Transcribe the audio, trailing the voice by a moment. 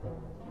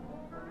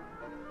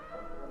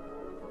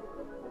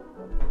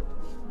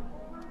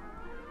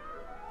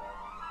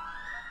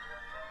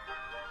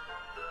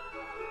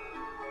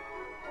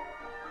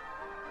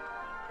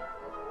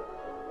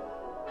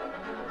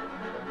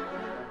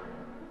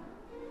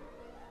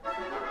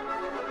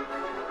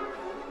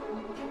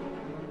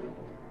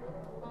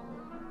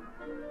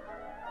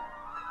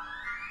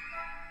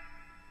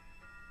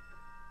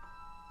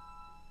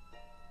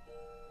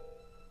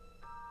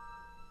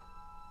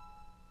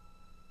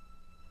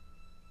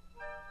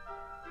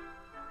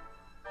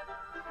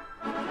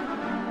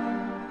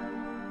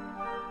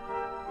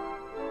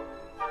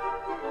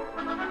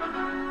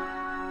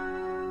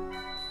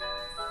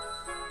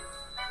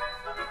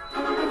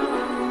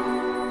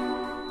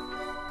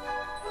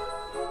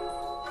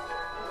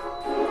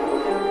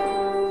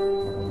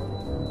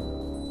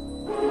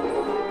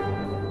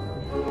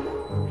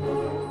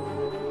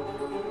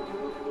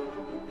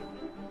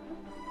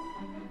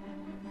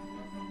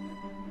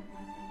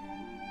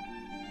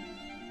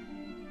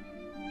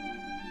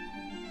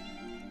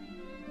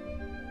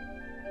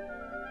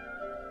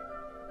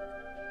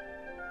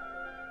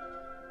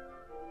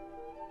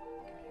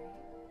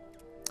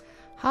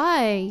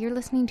Hi, you're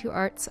listening to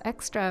Arts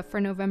Extra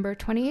for November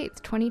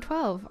 28th,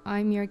 2012.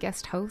 I'm your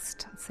guest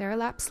host, Sarah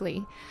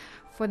Lapsley.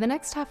 For the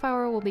next half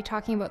hour, we'll be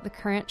talking about the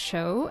current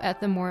show at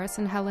the Morris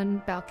and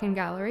Helen Belkin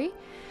Gallery.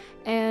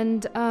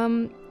 And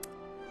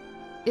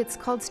it's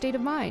called State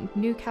of Mind,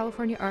 New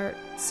California Art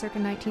circa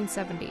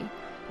 1970.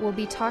 We'll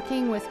be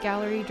talking with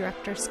gallery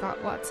director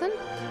Scott Watson.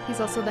 He's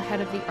also the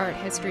head of the art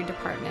history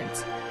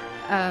department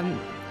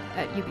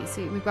at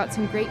UBC. We've got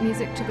some great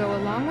music to go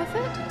along with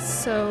it,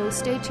 so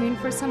stay tuned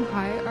for some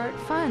high art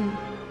fun.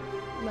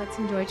 Let's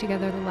enjoy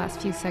together the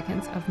last few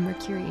seconds of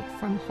Mercury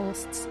from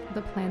Holst's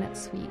The Planet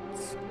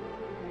Suites.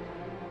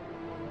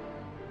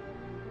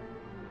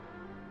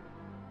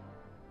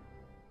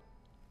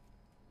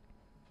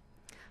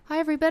 Hi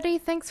everybody,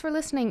 thanks for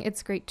listening.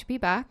 It's great to be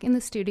back in the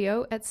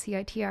studio at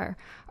CITR.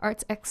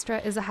 Arts Extra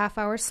is a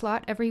half-hour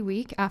slot every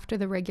week after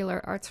the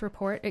regular Arts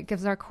Report. It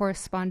gives our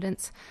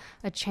correspondents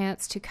a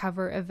chance to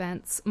cover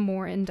events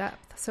more in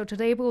depth. So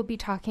today we'll be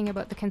talking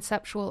about the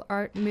conceptual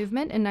art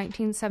movement in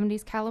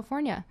 1970s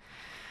California.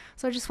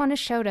 So I just want to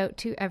shout out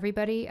to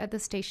everybody at the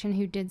station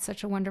who did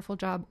such a wonderful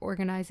job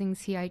organizing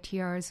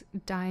CITR's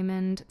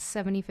Diamond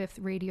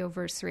 75th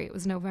Radioversary. It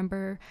was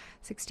November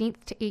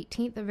 16th to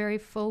 18th, a very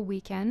full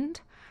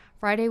weekend.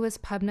 Friday was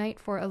pub night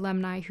for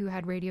alumni who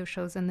had radio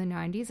shows in the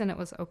 90s, and it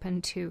was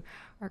open to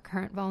our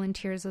current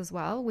volunteers as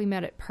well. We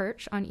met at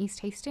Perch on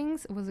East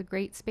Hastings. It was a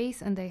great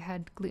space, and they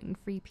had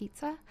gluten-free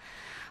pizza.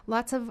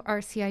 Lots of our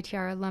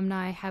CITR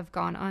alumni have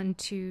gone on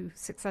to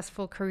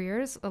successful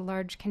careers, a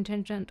large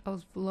contingent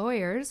of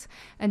lawyers.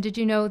 And did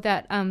you know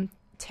that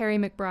Terry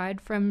McBride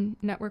from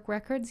Network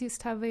Records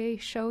used to have a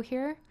show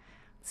here,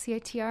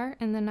 CITR,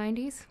 in the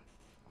 90s?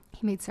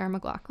 He made Sarah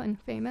McLachlan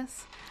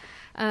famous.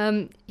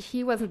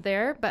 He wasn't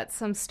there, but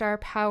some star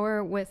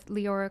power with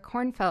Leora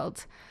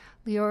Kornfeld.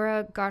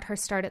 Leora got her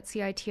start at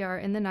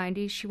CITR in the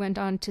 90s. She went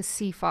on to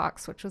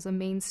CFox, which was a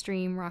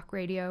mainstream rock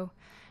radio,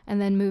 and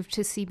then moved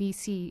to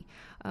CBC,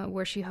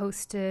 where she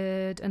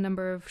hosted a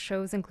number of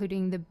shows,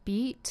 including The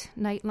Beat,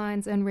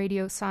 Nightlines, and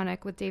Radio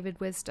Sonic with David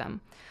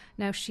Wisdom.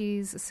 Now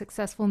she's a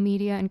successful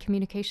media and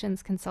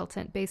communications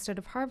consultant based out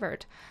of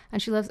Harvard,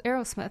 and she loves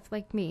Aerosmith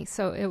like me,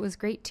 so it was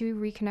great to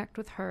reconnect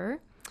with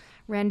her.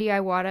 Randy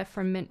Iwata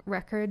from Mint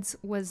Records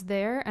was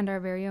there, and our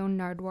very own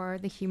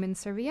Nardwar, the Human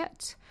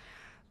Serviette.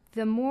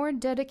 The more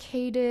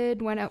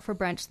dedicated went out for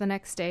brunch the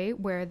next day,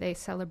 where they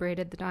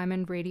celebrated the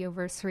Diamond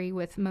Radioversary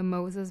with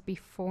mimosas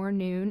before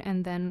noon,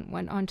 and then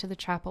went on to the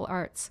Chapel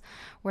Arts,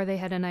 where they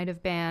had a night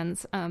of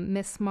bands.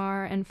 Miss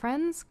Mar and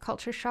Friends,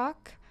 Culture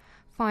Shock,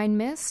 Fine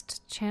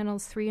Mist,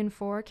 Channels 3 and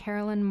 4,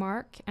 Carolyn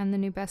Mark, and the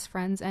New Best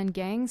Friends and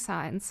Gang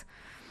Signs.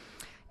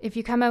 If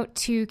you come out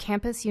to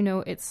campus, you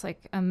know it's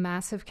like a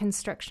massive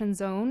construction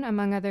zone.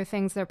 Among other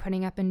things, they're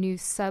putting up a new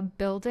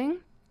sub-building,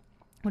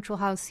 which will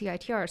house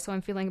CITR. So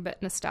I'm feeling a bit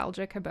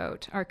nostalgic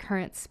about our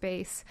current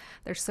space.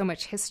 There's so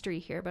much history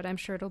here, but I'm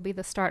sure it'll be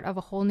the start of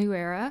a whole new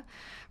era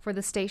for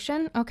the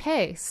station.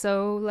 Okay,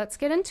 so let's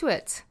get into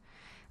it.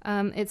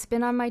 It's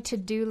been on my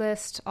to-do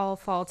list all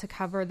fall to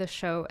cover the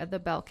show at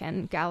the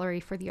Belkin Gallery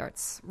for the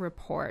Arts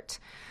Report.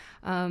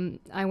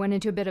 I went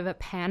into a bit of a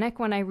panic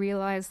when I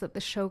realized that the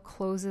show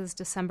closes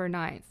December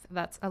 9th.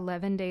 That's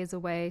 11 days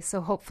away, so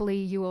hopefully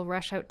you will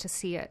rush out to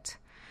see it.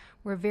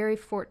 We're very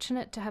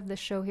fortunate to have the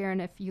show here,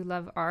 and if you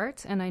love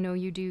art, and I know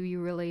you do, you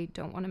really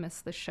don't want to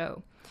miss the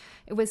show.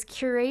 It was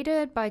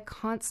curated by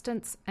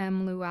Constance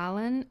M.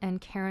 Llewellyn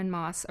and Karen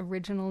Moss,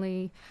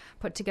 originally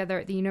put together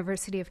at the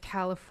University of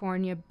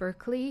California,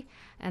 Berkeley,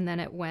 and then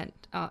it went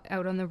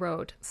out on the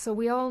road. So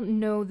we all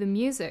know the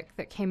music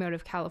that came out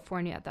of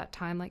California at that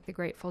time, like the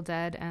Grateful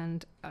Dead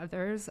and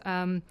others.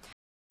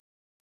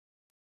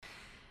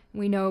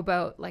 We know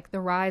about like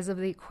the rise of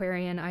the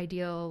Aquarian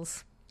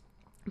ideals,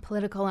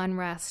 political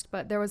unrest,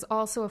 but there was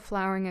also a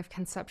flowering of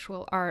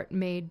conceptual art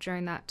made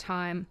during that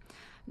time.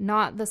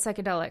 Not the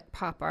psychedelic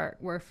pop art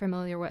we're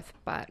familiar with,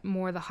 but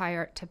more the high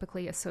art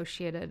typically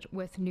associated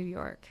with New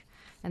York.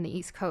 and the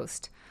East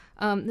Coast.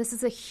 This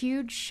is a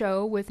huge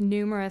show with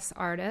numerous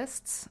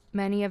artists.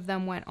 Many of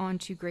them went on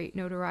to great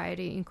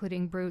notoriety,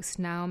 including Bruce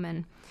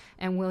Nauman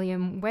and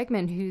William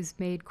Wegman, who's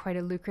made quite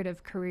a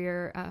lucrative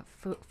career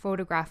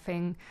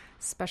photographing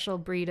special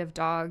breed of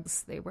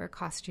dogs. They wear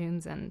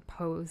costumes and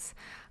pose.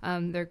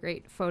 They're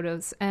great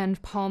photos.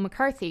 And Paul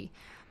McCarthy.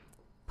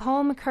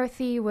 Paul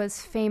McCarthy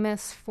was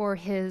famous for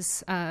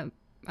his,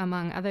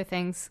 among other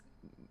things,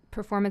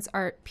 performance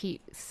art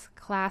piece,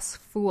 Class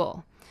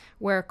Fool,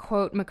 where,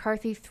 quote,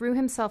 McCarthy threw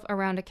himself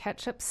around a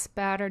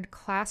ketchup-spattered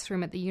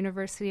classroom at the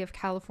University of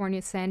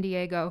California, San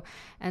Diego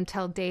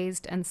until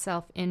dazed and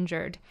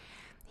self-injured.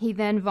 He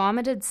then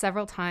vomited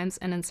several times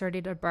and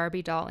inserted a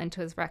Barbie doll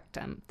into his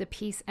rectum. The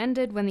piece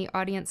ended when the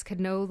audience could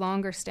no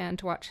longer stand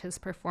to watch his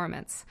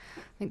performance.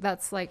 I think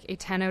that's like a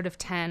 10 out of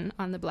 10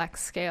 on the Blex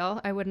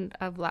scale. I wouldn't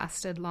have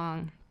lasted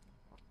long.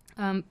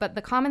 But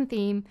the common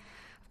theme,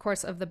 of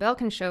course, of the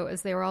Belkin show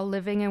is they were all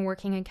living and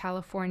working in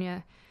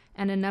California,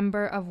 and a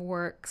number of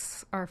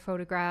works are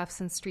photographs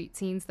and street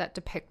scenes that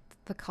depict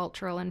the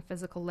cultural and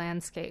physical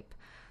landscape.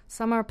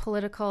 Some are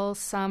political,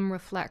 some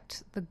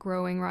reflect the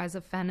growing rise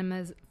of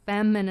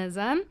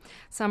feminism,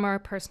 some are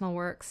personal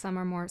works, some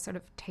are more sort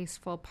of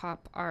tasteful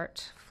pop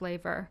art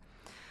flavor.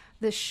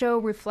 The show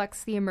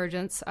reflects the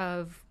emergence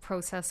of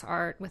process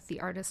art with the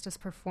artist as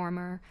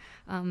performer,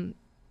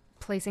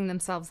 placing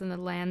themselves in the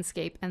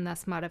landscape and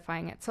thus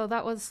modifying it. So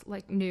that was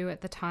like new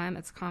at the time,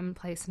 it's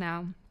commonplace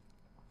now.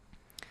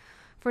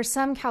 For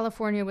some,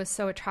 California was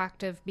so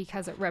attractive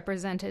because it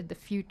represented the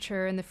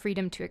future and the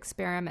freedom to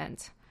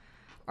experiment.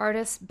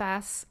 Artist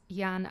Bas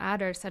Jan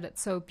Adder said it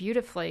so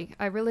beautifully.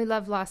 I really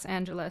love Los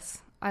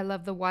Angeles. I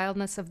love the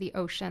wildness of the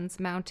oceans,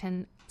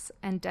 mountains,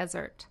 and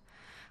desert.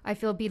 I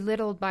feel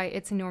belittled by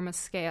its enormous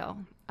scale.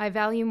 I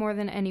value more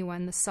than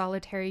anyone the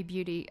solitary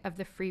beauty of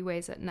the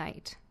freeways at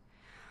night.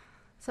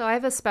 So I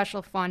have a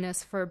special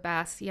fondness for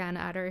Bas Jan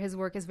Adder. His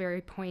work is very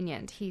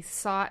poignant. He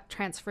sought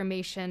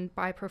transformation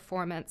by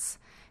performance.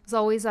 He's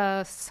always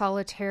a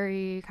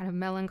solitary, kind of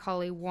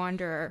melancholy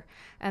wanderer,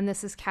 and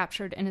this is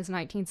captured in his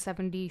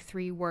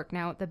 1973 work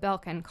now at the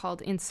Belkin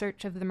called In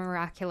Search of the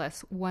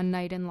Miraculous, One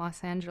Night in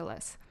Los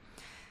Angeles.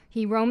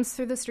 He roams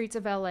through the streets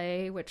of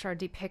LA, which are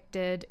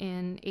depicted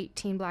in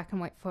 18 black and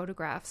white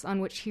photographs,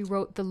 on which he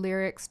wrote the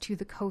lyrics to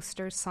the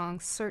Coasters' song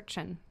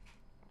Searchin'.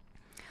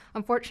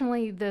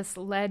 Unfortunately, this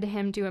led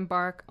him to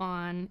embark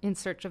on In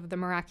Search of the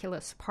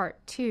Miraculous Part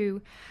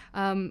 2,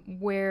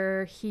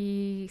 where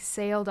he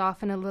sailed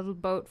off in a little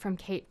boat from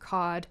Cape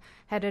Cod,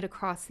 headed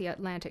across the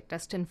Atlantic,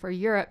 destined for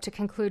Europe, to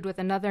conclude with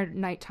another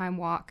nighttime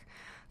walk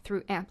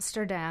through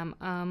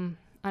Amsterdam.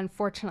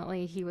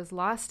 Unfortunately, he was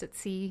lost at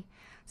sea,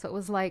 so it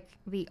was like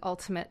the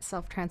ultimate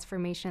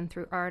self-transformation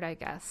through art, I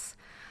guess.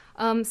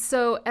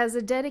 So as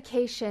a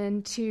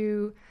dedication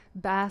to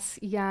Bas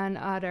Jan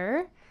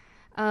Adder,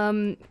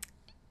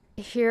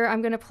 here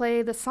I'm going to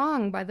play the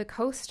song by the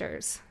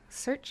Coasters,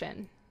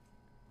 Searchin'.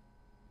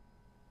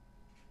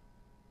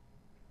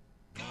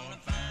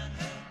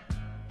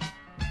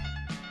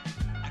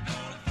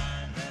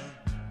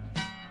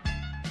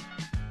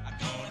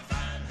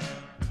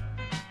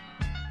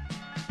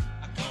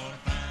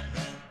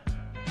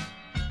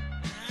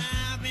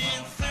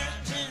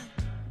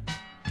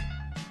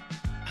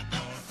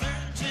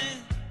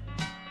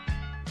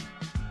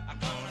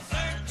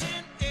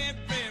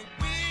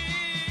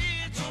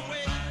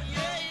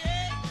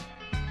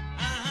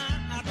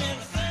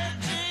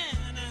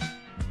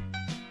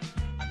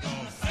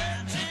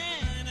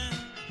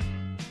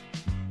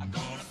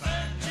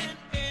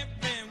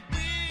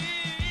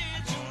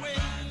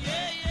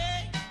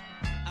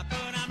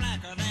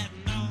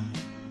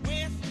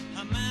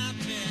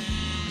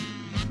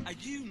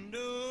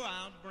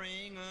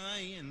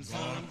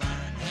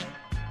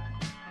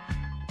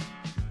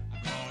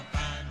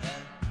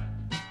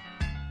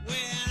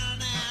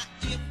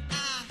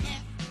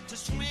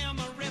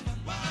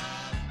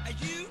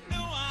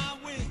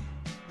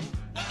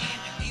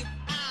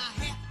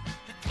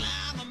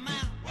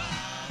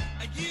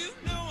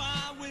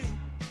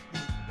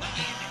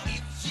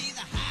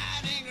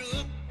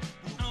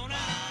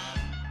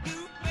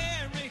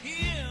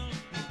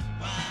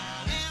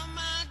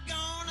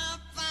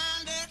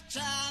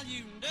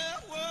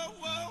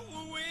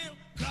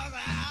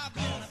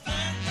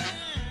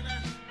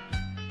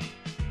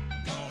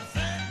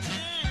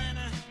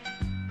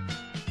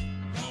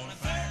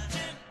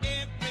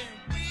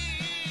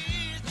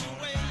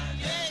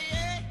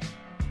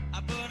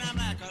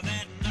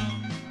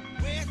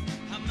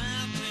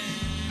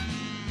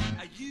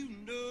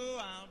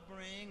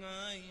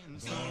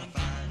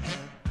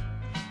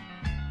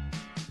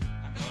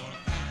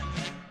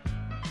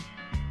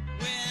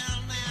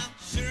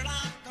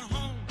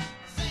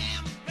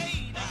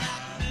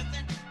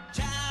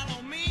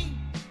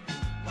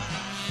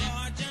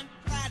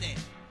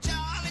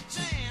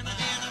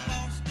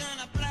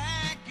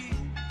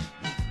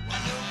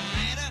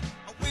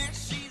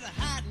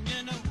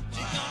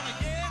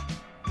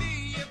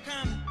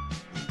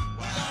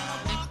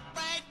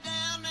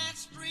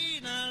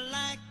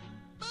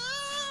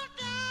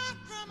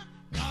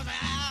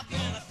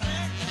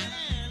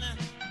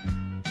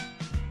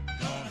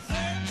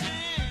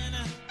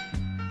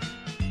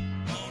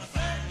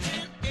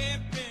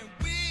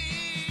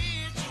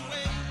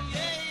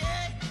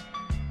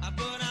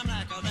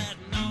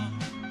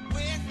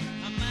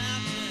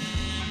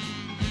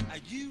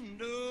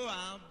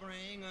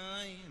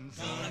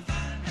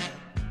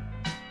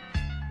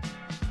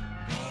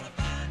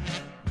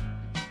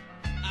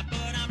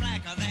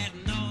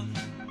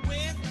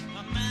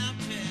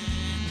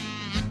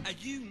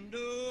 you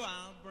know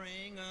I'll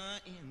bring her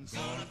in.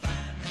 Gonna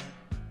find her.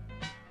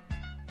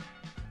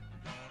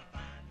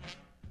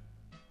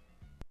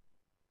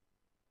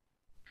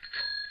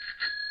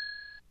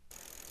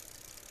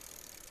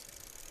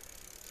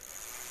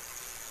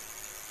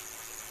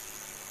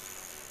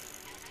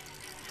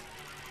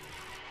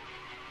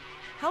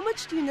 How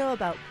much do you know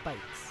about bikes?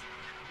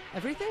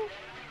 Everything?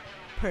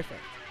 Perfect.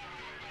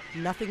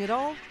 Nothing at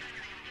all?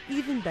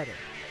 Even better.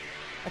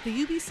 At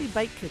the UBC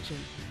Bike Kitchen,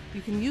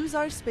 you can use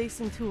our space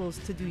and tools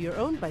to do your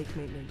own bike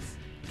maintenance,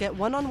 get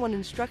one-on-one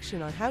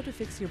instruction on how to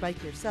fix your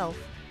bike yourself,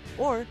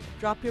 or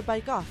drop your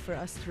bike off for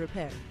us to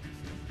repair.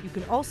 You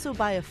can also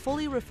buy a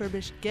fully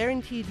refurbished,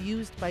 guaranteed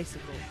used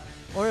bicycle,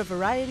 or a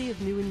variety of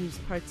new and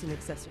used parts and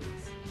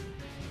accessories.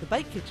 The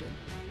Bike Kitchen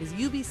is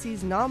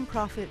UBC's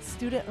non-profit,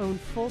 student-owned,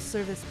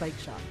 full-service bike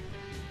shop.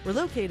 We're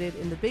located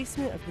in the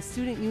basement of the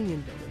Student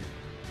Union building.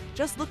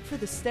 Just look for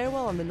the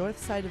stairwell on the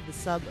north side of the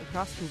sub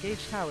across from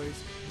Gage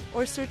Towers,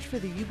 or search for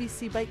the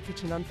UBC Bike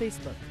Kitchen on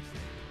Facebook.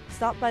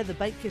 Stop by the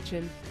Bike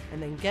Kitchen and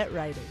then get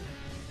riding.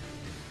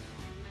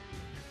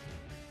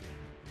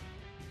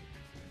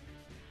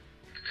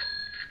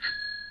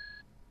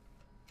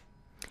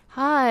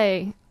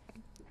 Hi,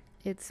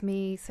 it's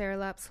me, Sarah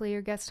Lapsley,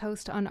 your guest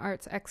host on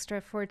Arts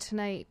Extra for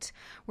tonight.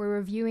 We're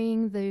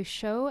reviewing the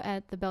show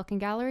at the Belkin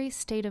Gallery,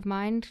 State of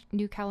Mind,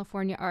 New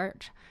California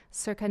Art,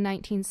 circa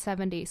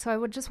 1970. So I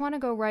would just want to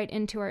go right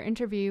into our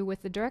interview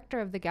with the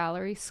director of the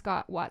gallery,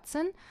 Scott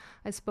Watson.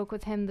 I spoke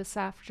with him this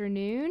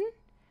afternoon.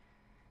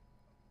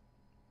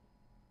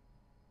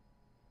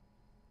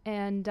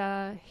 And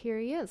here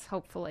he is,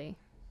 hopefully.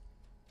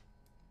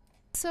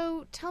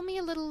 So tell me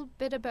a little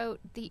bit about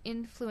the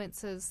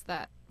influences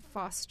that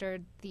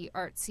fostered the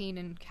art scene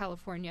in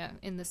California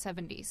in the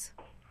 70s.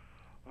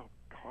 Oh,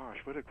 gosh,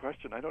 what a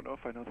question. I don't know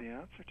if I know the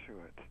answer to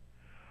it.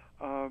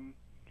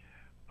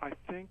 I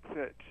think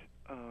that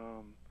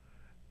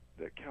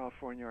the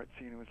California art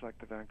scene was like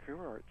the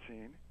Vancouver art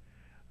scene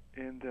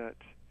in that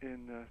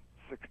in the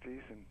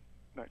 60s and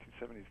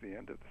 1970s, the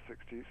end of the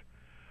 60s,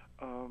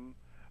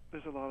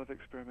 there's a lot of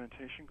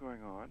experimentation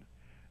going on.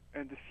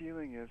 And the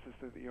feeling is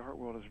that the art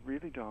world is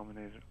really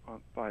dominated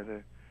by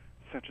the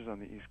centers on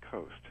the East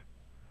Coast.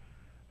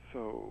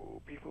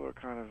 So people are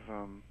kind of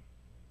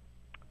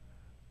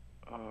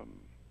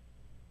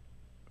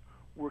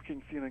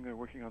feeling they're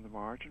working on the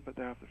margin, but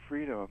they have the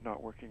freedom of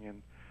not working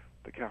in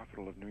the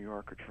capital of New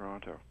York or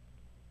Toronto.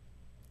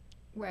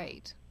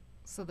 Right.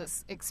 So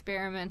this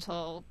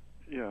experimental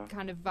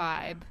kind of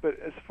vibe. But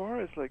as far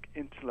as like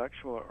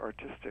intellectual or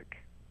artistic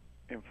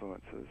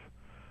influences,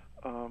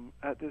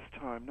 at this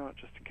time, not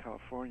just in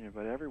California,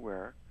 but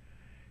everywhere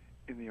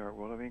in the art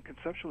world, I mean,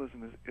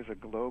 conceptualism is a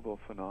global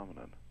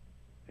phenomenon.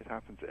 It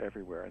happens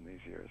everywhere in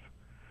these years.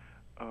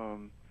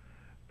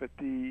 But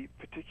the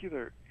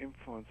particular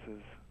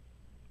influences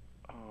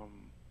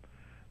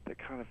that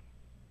kind of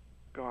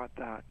got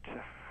that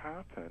to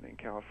happen in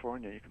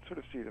California, you can sort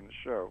of see it in the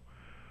show,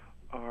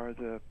 are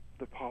the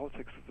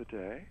politics of the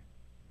day.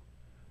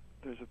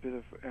 There's a bit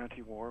of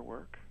anti-war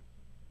work.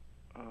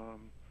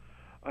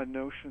 A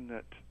notion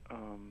that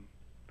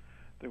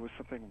there was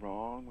something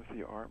wrong with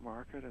the art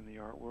market and the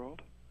art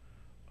world,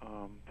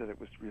 that it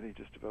was really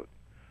just about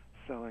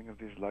selling of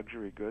these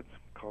luxury goods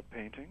called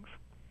paintings,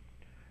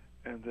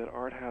 and that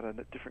art had a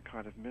different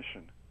kind of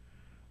mission,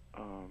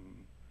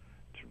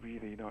 to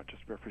really not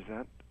just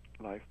represent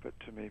life, but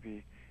to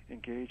maybe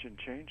engage and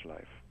change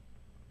life.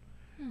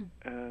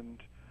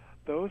 And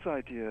those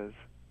ideas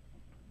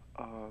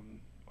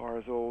are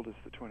as old as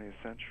the 20th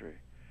century.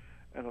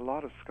 And a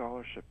lot of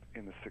scholarship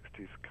in the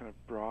 60s kind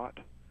of brought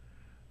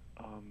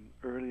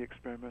early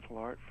experimental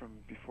art from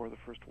before the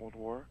First World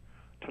War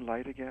to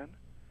light again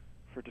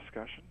for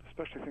discussion,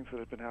 especially things that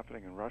had been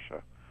happening in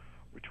Russia,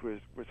 which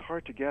was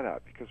hard to get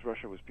at because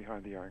Russia was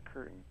behind the Iron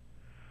Curtain.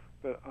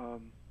 But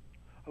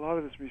a lot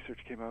of this research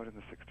came out in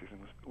the 60s and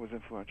was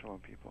influential on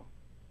people.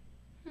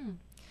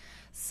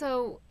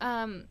 So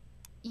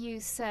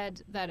you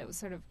said that it was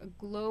sort of a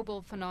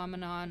global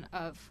phenomenon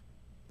of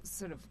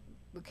sort of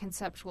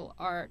conceptual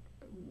art,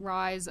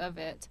 rise of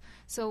it.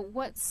 So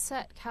what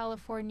set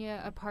California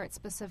apart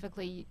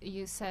specifically?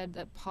 You said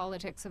that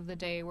politics of the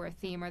day were a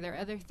theme. Are there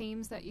other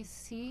themes that you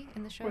see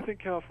in the show? Well, I think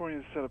California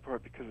is set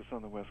apart because it's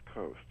on the West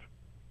Coast.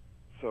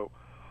 So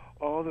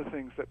all the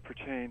things that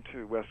pertain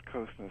to West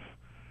Coastness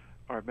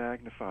are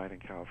magnified in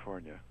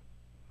California.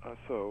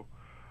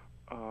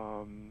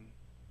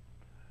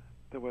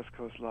 The West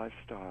Coast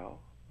lifestyle,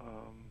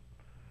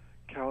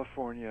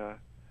 California,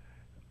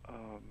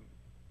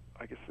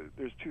 I guess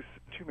there's two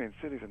main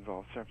cities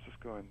involved, San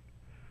Francisco and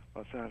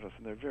Los Angeles,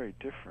 and they're very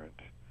different.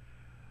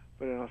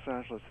 But in Los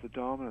Angeles, the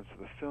dominance of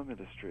the film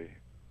industry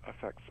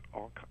affects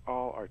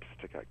all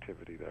artistic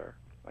activity there,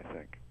 I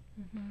think.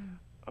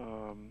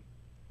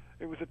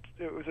 It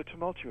was a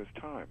tumultuous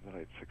time, the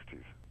late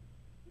 60s.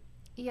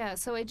 Yeah,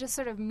 so it just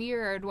sort of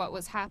mirrored what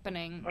was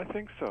happening, I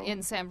think so,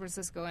 in San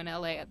Francisco and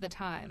LA at the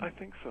time. I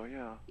think so,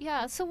 yeah.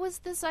 Yeah, so was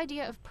this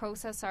idea of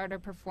process art or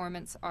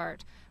performance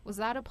art, was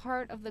that a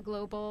part of the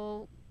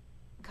global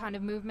kind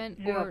of movement,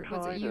 Yeah, or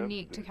was it kind of.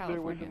 unique to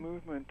There was California? a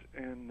movement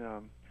in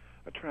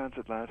a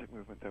transatlantic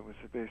movement that was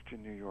based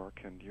in New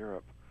York and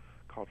Europe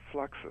called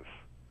Fluxus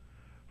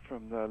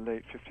from the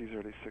late 50s,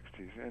 early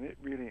 60s, and it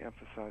really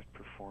emphasized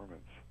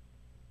performance.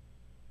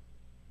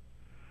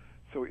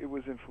 So it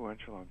was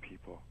influential on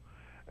people.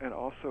 And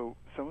also,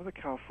 some of the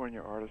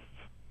California artists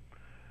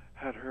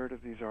had heard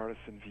of these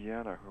artists in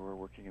Vienna who were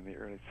working in the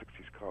early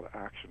 60s called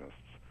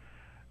actionists.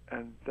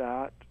 And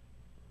that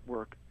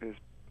work is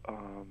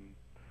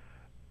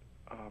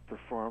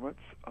performance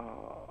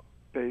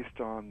based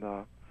on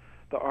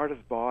the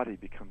artist's body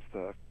becomes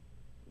the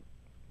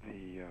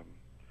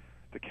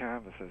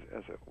canvas,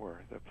 as it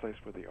were, the place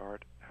where the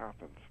art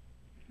happens.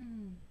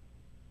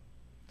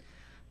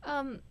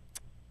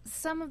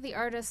 Some of the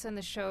artists in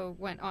the show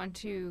went on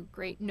to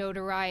great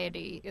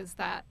notoriety. Is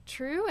that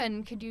true?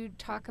 And could you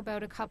talk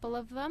about a couple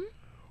of them?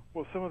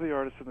 Well, some of the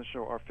artists in the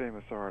show are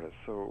famous artists.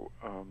 So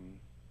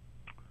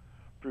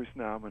Bruce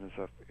Nauman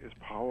is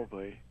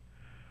probably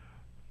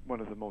one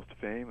of the most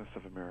famous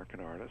of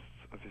American artists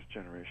of his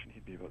generation.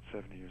 He'd be about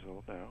 70 years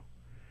old now.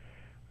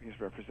 He's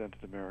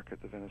represented America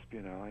at the Venice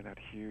Biennale and had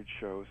huge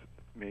shows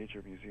at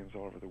major museums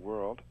all over the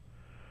world.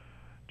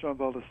 John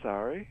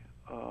Baldessari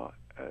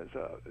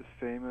is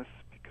famous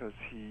because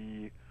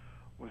he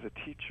was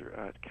a teacher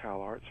at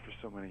Cal Arts for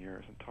so many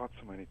years and taught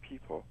so many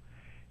people.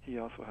 He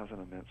also has an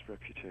immense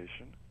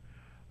reputation.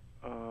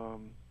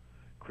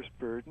 Chris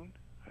Burden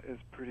is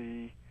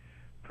pretty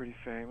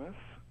famous.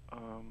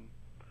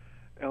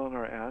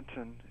 Eleanor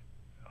Anton,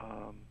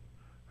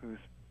 who's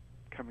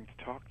coming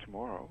to talk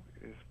tomorrow,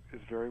 is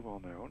very well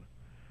known,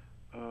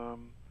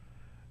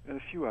 and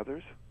a few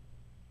others.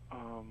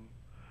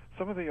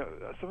 Some of the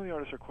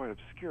artists are quite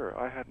obscure.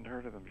 I hadn't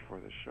heard of them before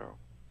this show,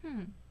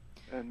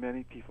 and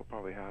many people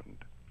probably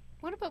hadn't.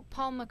 What about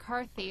Paul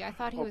McCarthy? I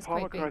thought he was Paul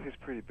quite McCarthy's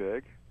pretty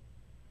big.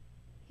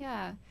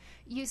 Yeah.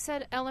 You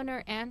said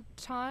Eleanor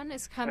Anton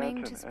is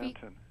coming to speak?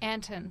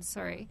 Anton,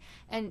 sorry.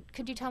 And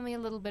could you tell me a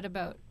little bit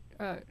about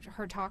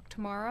her talk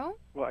tomorrow?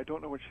 Well, I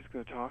don't know what she's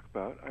going to talk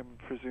about. I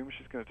presume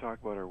she's going to talk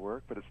about her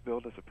work, but it's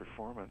billed as a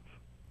performance.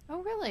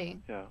 Oh,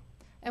 really? Yeah.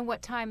 And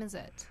what time is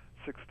it?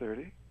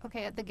 6:30.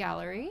 Okay, at the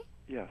gallery?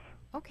 Yes.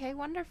 Okay,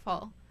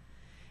 wonderful.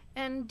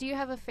 And do you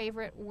have a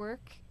favorite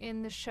work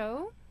in the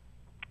show?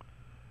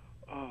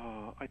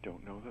 I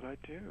don't know that I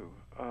do.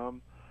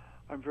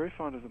 I'm very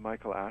fond of the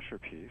Michael Asher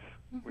piece,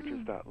 which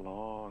is that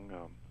long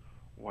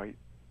white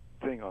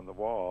thing on the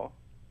wall.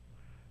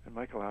 And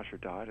Michael Asher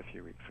died a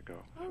few weeks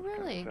ago. Oh, so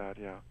really? Kind of sad,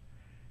 yeah.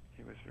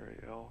 He was very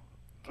ill.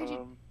 Could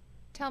you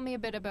tell me a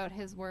bit about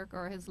his work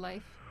or his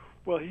life?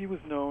 Well, he was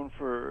known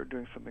for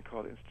doing something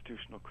called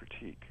institutional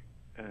critique.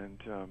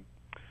 And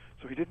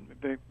so he didn't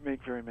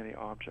make very many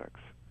objects.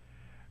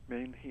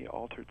 Mainly he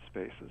altered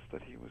spaces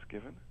that he was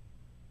given.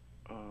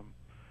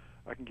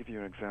 I can give you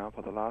an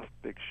example. The last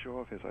big show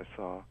of his I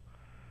saw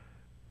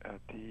at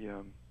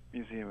the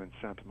museum in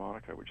Santa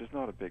Monica, which is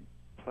not a big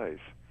place.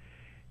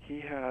 He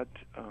had,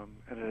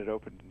 and it had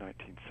opened in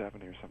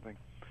 1970 or something.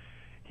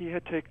 He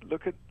had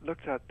looked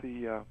at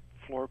the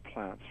floor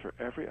plans for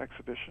every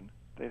exhibition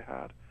they'd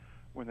had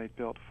when they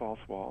built false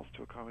walls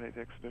to accommodate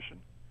the exhibition,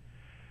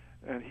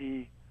 and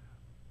he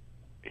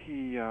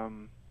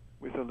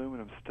with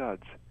aluminum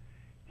studs,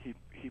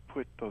 he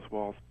put those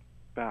walls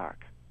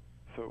back,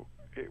 so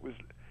it was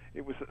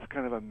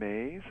kind of a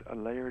maze, a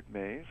layered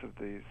maze of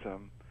these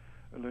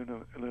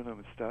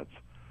aluminum studs,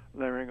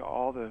 layering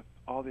all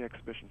the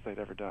exhibitions they'd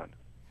ever done.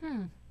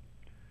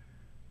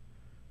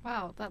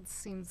 Wow, that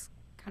seems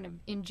kind of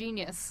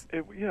ingenious.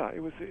 It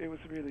was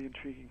a really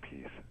intriguing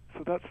piece.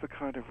 So that's the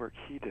kind of work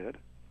he did.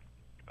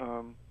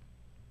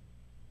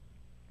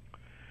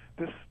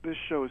 This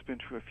show has been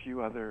to a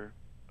few other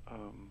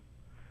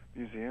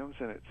museums,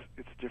 and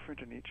it's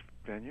different in each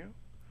venue.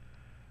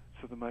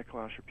 So the Michael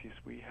Asher piece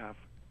we have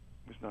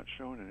was not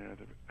shown in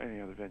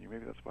any other venue.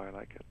 Maybe that's why I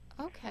like it.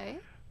 Okay.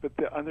 But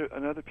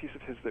another piece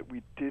of his that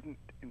we didn't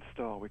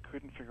install, we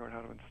couldn't figure out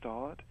how to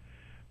install it,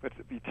 but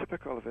to be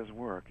typical of his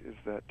work is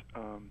that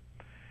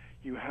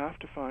you have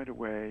to find a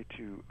way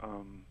to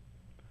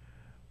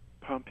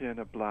pump in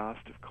a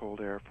blast of cold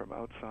air from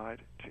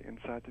outside to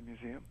inside the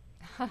museum.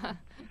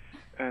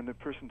 And the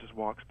person just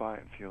walks by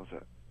and feels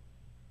it.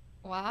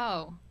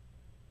 Wow.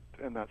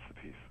 And that's the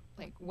piece.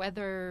 Like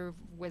weather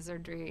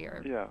wizardry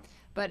or... Yeah.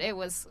 But it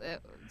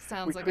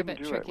sounds like a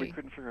bit tricky. We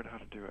couldn't figure out how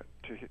to do it.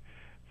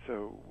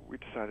 So we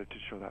decided to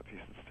show that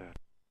piece instead.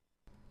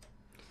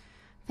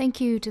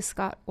 Thank you to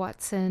Scott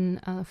Watson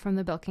from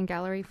the Belkin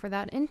Gallery for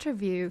that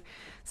interview.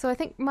 So I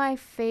think my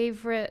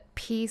favorite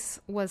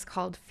piece was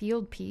called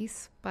Field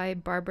Piece by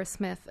Barbara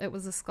Smith. It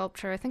was a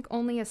sculpture. I think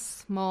only a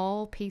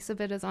small piece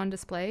of it is on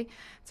display.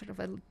 Sort of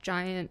a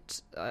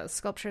giant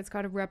sculpture. It's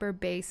got a rubber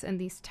base and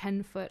these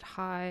 10-foot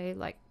high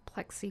like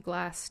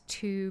plexiglass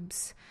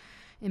tubes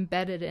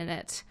embedded in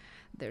it.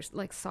 There's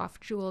like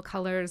soft jewel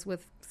colors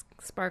with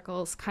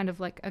sparkles, kind of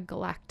like a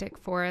galactic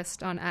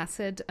forest on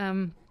acid.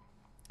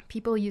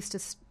 People used to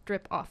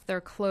strip off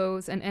their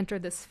clothes and enter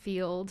this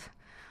field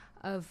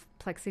of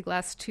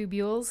plexiglass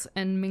tubules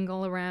and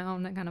mingle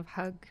around and kind of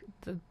hug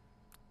the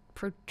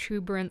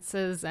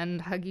protuberances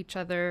and hug each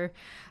other.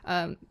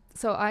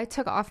 So I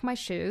took off my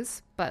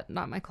shoes, but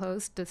not my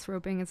clothes.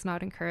 Disrobing is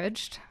not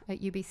encouraged at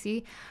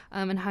UBC,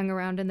 and hung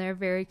around in there.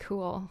 Very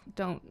cool.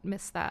 Don't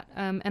miss that.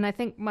 And I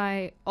think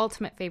my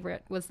ultimate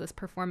favorite was this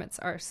performance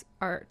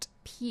art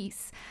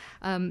piece.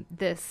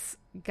 This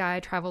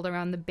guy traveled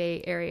around the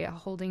Bay Area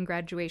holding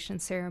graduation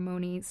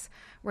ceremonies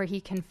where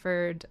he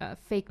conferred a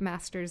fake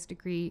master's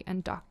degree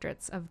and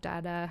doctorates of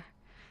Dada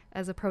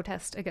as a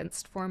protest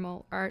against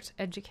formal art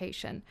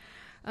education.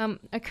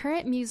 A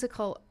current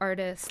musical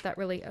artist that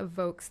really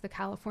evokes the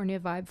California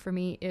vibe for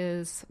me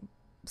is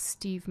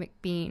Steve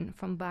McBean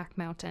from Black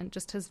Mountain.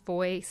 Just his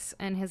voice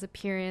and his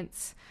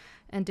appearance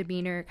and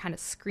demeanor kind of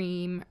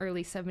scream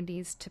early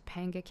 70s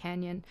Topanga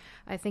Canyon.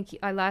 I think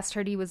I last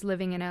heard he was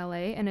living in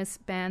LA, and his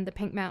band, the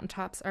Pink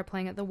Mountaintops, are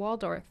playing at the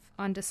Waldorf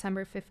on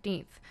December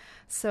 15th.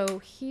 So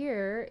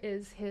here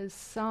is his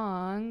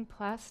song,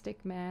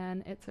 Plastic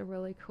Man. It's a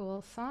really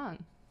cool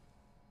song.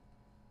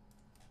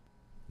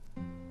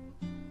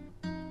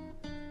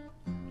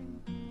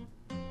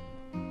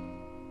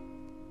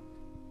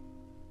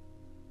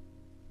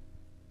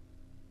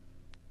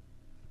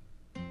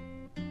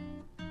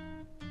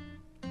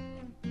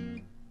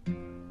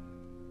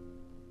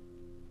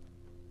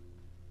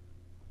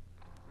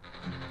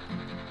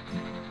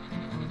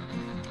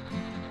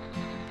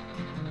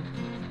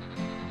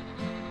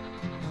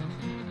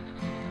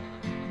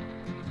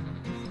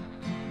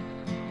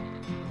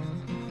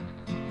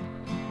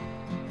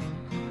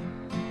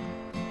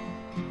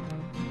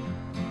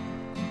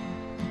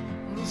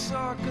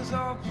 Suckers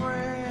are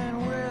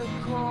praying with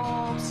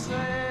corpses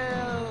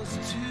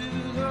to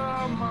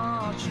the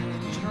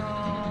marching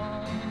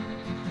drum.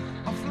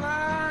 Are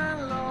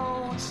flying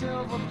low in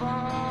silver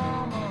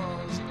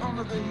bombers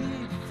under the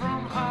heat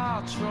from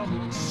our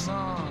troubled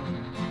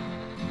sun.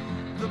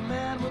 The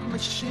man with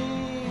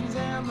machines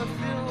and the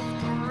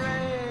filth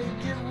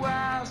parade get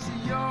wise to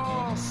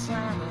your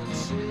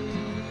sanity.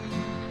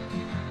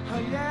 Oh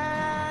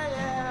yeah,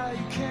 yeah,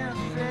 you can't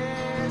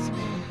face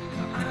me.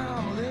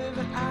 I'm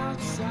living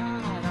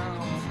outside,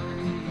 I'm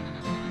free.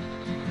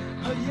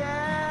 Oh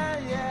yeah,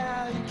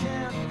 yeah, you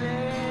can't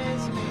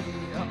face me.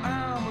 Oh,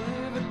 I'm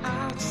living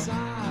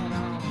outside,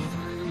 I'm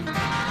free.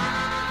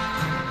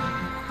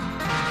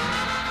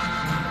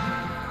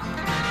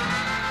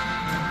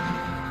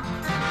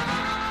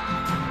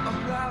 A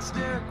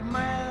plastic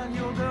man,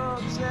 you're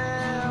the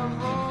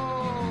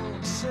devil.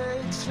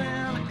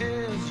 Satan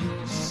is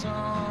your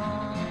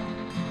son.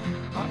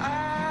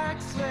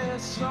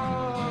 Access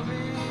of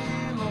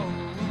evil.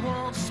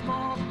 Won't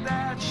smoke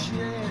that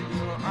shit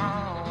you're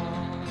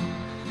on.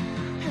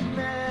 And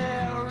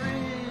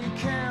Mary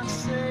can't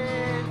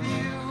save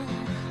you,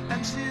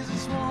 and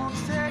Jesus won't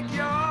take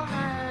your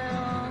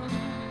hand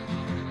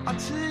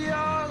until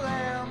your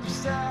lamp of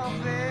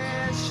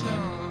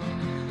salvation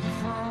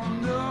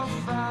from the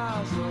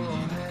fires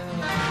of hell.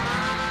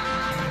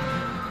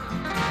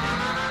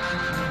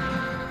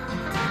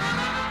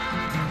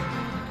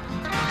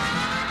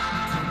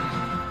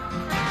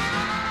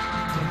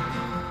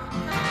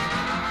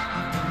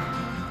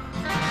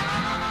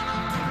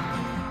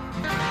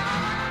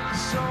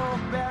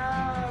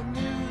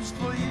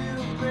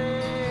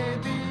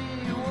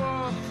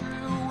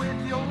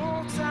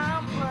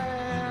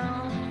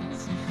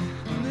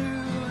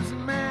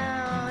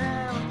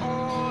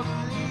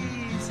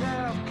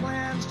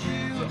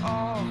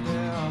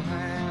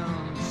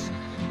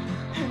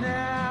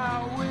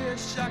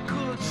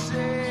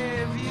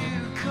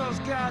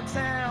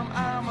 Goddamn,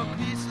 I'm a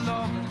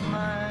peace-loving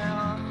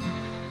man.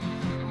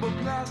 But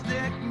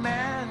plastic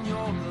man,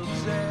 you're the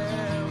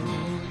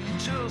devil. You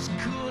just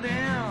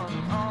couldn't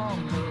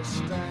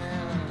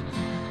understand.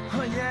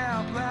 Oh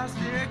yeah,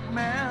 plastic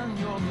man,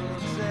 you're the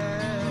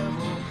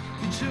devil.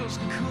 You just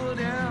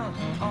couldn't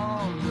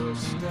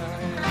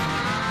understand.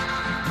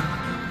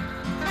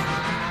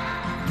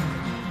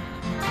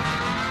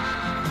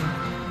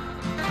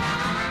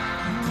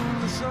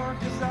 The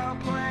circus are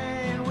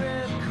playing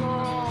with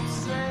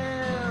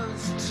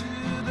corpses to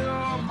the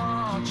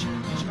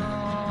marching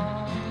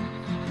drum.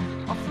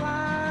 Are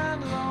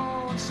flying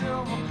low in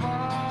silver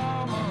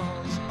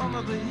bombers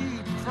under the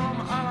heat from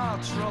our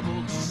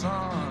troubled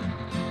sun.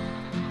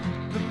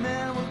 The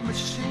men with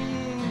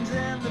machines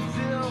and the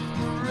filth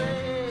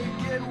parade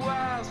get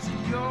wise to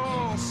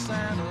your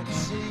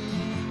sanity.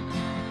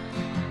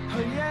 Oh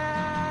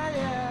yeah,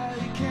 yeah,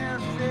 you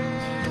can't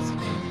face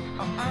me.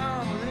 Oh,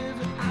 I'm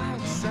living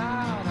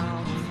outside,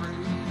 I'm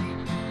free.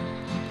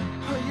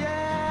 Oh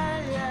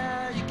yeah,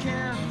 yeah, you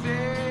can't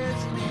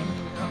face me.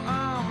 Oh,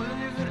 I'm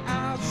living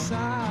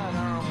outside,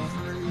 I'm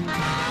free.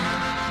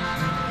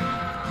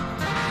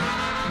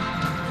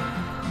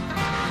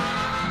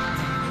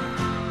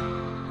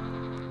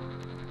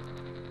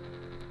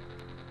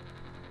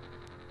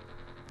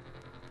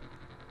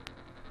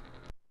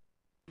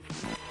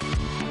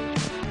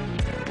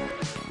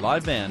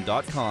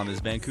 Liveband.com is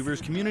Vancouver's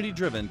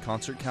community-driven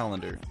concert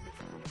calendar.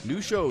 New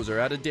shows are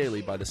added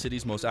daily by the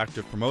city's most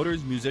active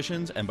promoters,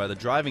 musicians, and by the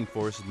driving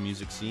force of the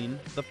music scene,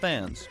 the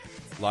fans.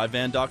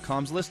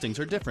 LiveVan.com's listings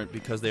are different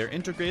because they are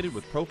integrated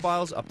with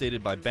profiles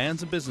updated by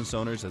bands and business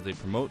owners as they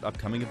promote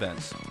upcoming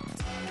events.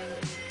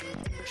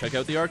 Check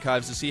out the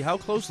archives to see how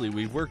closely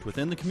we've worked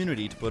within the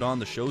community to put on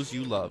the shows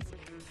you love.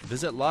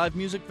 Visit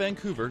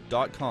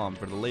livemusicvancouver.com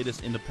for the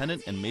latest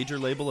independent and major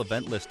label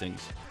event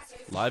listings.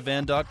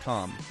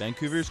 LiveVan.com,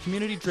 Vancouver's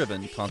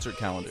community-driven concert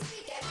calendar.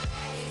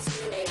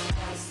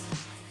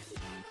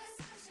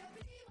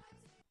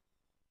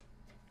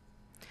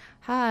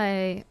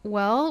 Hi.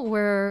 Well,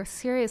 we're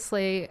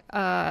seriously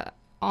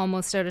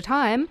almost out of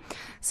time,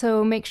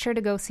 so make sure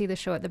to go see the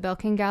show at the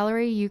Belkin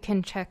Gallery. You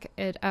can check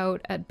it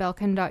out at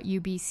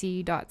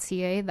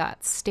belkin.ubc.ca.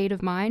 That's State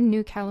of Mind,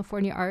 New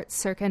California Art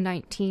circa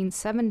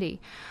 1970.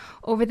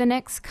 Over the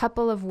next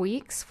couple of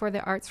weeks for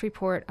the Arts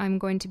Report, I'm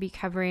going to be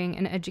covering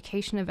an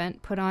education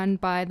event put on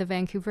by the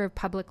Vancouver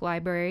Public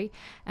Library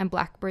and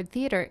Blackbird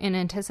Theatre in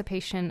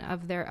anticipation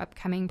of their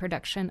upcoming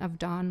production of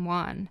Don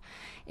Juan.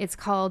 It's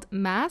called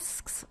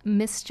Masks,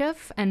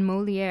 Mischief, and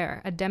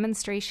Molière, a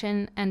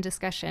demonstration and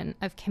discussion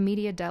of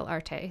Commedia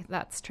dell'arte.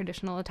 That's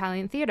traditional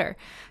Italian theatre.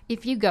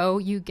 If you go,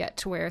 you get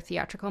to wear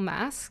theatrical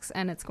masks,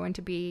 and it's going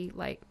to be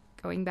like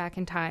going back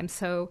in time.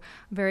 So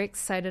I'm very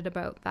excited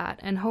about that.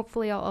 And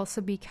hopefully I'll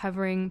also be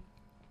covering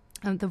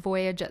the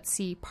Voyage at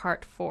Sea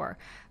Part 4.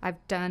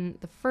 I've done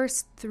the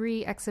first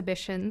 3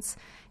 exhibitions.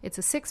 It's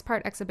a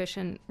 6-part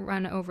exhibition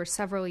run over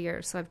several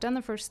years. So I've done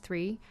the first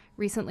 3,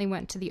 recently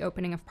went to the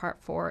opening of Part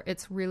 4.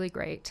 It's really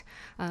great.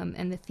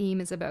 And the theme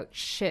is about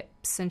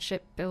ships and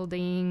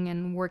shipbuilding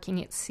and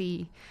working at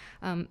sea.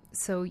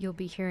 So you'll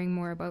be hearing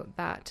more about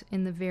that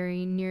in the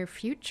very near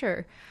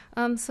future.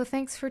 So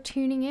thanks for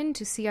tuning in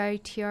to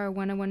CITR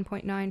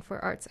 101.9 for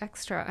Arts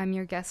Extra. I'm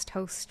your guest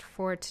host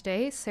for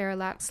today, Sarah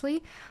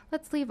Lapsley.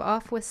 Let's leave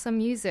off with some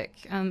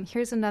music.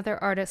 Here's another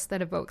artist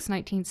that evokes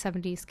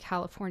 1970s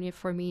California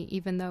for me,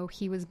 even though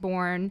he was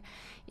born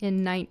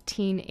in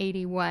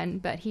 1981,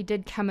 but he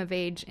did come of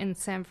age in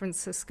San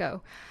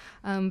Francisco.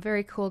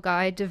 Very cool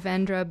guy,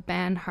 Devendra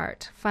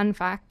Banhart. Fun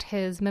fact,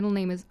 his middle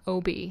name is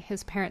Obi.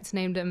 His parents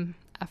named him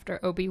after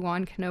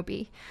Obi-Wan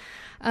Kenobi.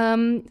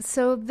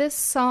 So this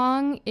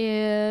song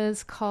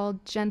is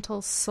called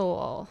Gentle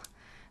Soul,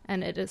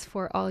 and it is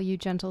for all you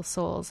gentle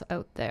souls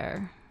out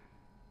there.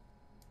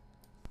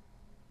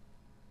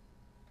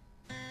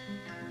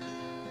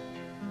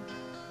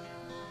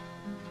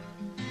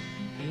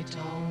 He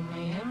told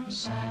me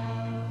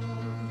himself,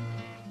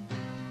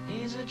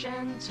 he's a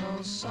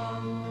gentle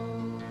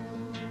soul.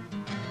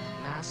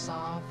 And I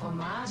saw for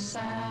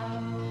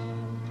myself,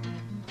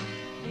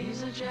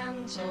 he's a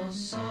gentle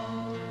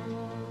soul.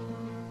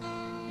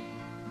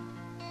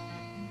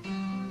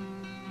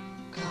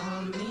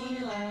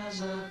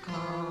 Carmela's a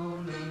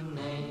calming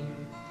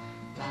name,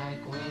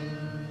 like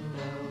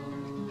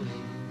windowing.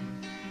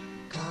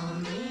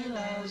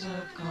 Carmela's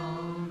a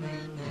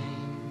calming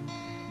name,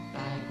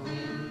 like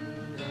windowing.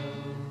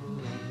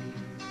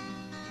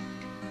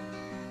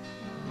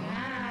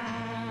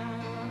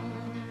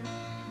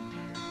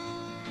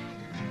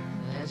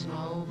 There's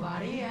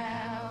nobody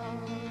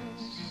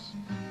else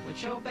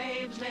with your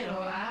babe's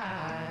little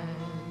eyes.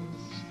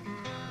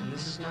 And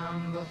this is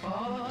number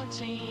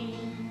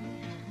 14.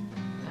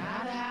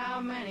 Not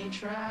how many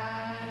tries.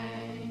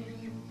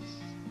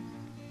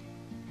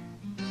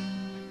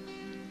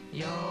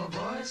 Your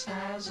voice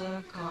has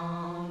a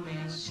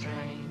calming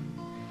strain,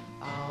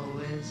 all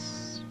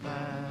whispering.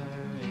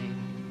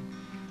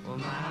 Well,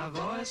 my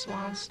voice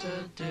wants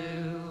to do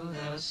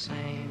the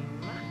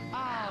same,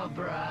 all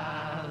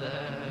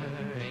brothering.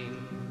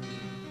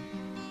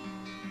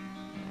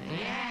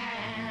 Yeah.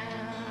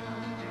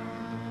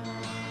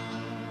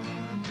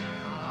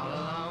 All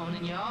alone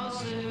in your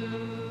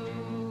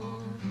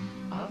zoo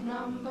of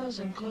numbers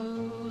and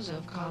clues,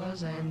 of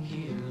colors and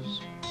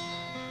hues.